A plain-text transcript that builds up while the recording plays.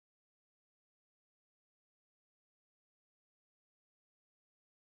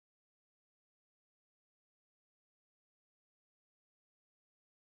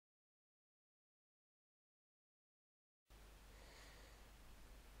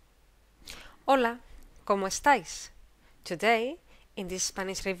Hola, ¿cómo estáis? Today, in this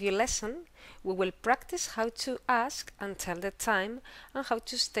Spanish review lesson, we will practice how to ask and tell the time and how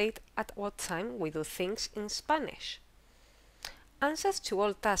to state at what time we do things in Spanish. Answers to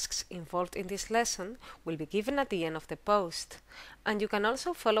all tasks involved in this lesson will be given at the end of the post, and you can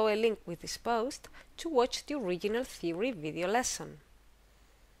also follow a link with this post to watch the original theory video lesson.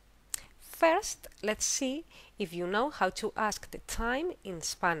 First, let's see if you know how to ask the time in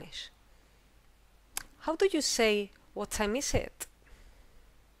Spanish. How do you say, "What time is it?"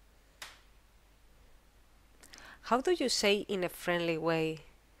 How do you say in a friendly way,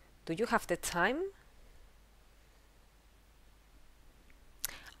 "Do you have the time?"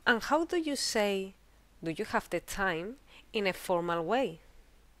 And how do you say, "Do you have the time?" in a formal way?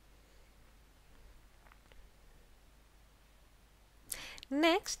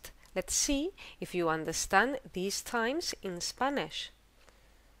 Next, let's see if you understand these times in Spanish.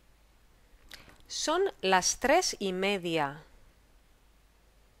 Son las 3:30.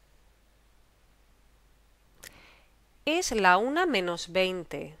 Es la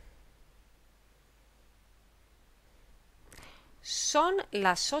 1:20. Son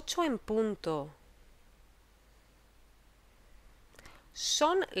las 8 en punto.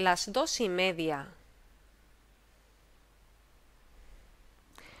 Son las 2:30.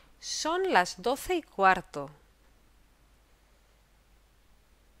 Son las 12:15.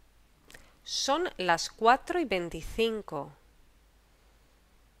 Son las 4:25.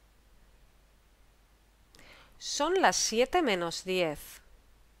 Son las 7:10.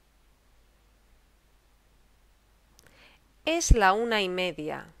 Es la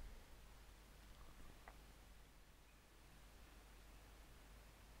 1:30.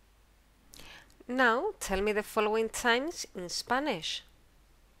 Now tell me the following times in Spanish.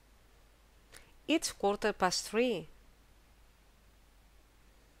 It's 3:15.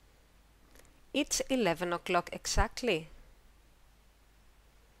 It's 11 o'clock exactly.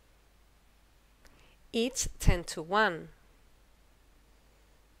 It's 10 to 1.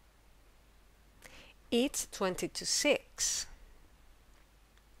 It's 20 to 6.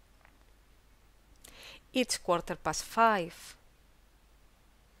 It's 5:15.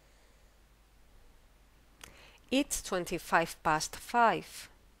 It's 5:25.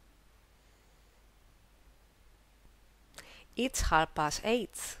 It's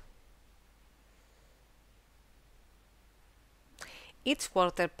 8:30. It's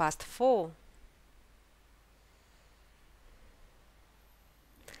 4:15.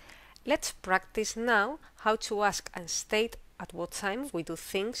 Let's practice now how to ask and state at what time we do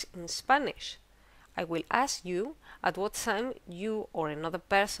things in Spanish. I will ask you at what time you or another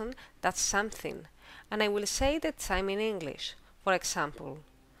person does something, and I will say the time in English. For example,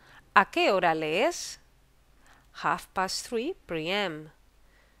 ¿a qué hora lees? 3:30 p.m.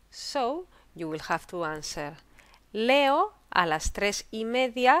 So, you will have to answer, leo a las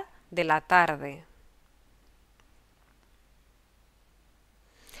 3:30 de la tarde.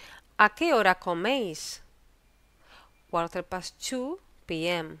 ¿A qué hora coméis? 2:15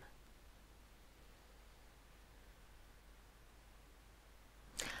 p.m.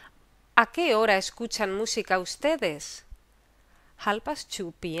 ¿A qué hora escuchan música ustedes?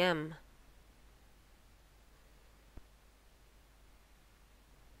 2:30 p.m.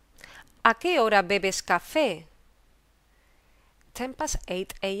 ¿A qué hora bebes café? 8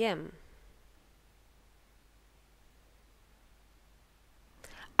 a.m.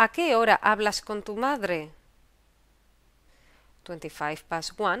 ¿A qué hora hablas con tu madre? 1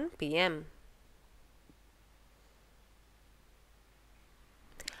 p.m.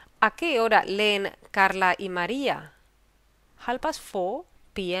 ¿A qué hora leen Carla y María? 4:30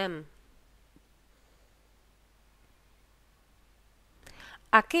 p.m.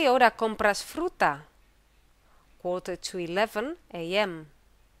 ¿A qué hora compras fruta? 11 a.m.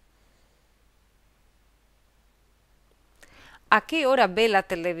 ¿A qué hora ve la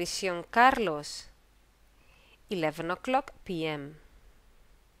televisión Carlos? 11 o'clock p.m.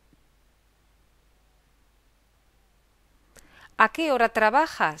 ¿A qué hora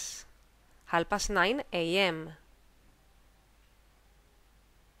trabajas? 9:30 a.m.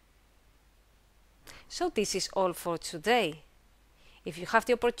 So this is all for today. If you have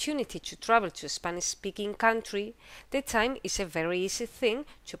the opportunity to travel to a Spanish-speaking country, the time is a very easy thing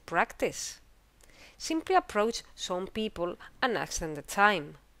to practice. Simply approach some people and ask them the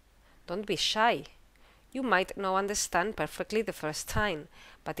time. Don't be shy. You might not understand perfectly the first time,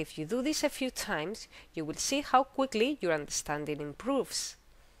 but if you do this a few times, you will see how quickly your understanding improves.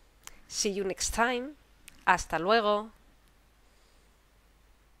 See you next time. Hasta luego.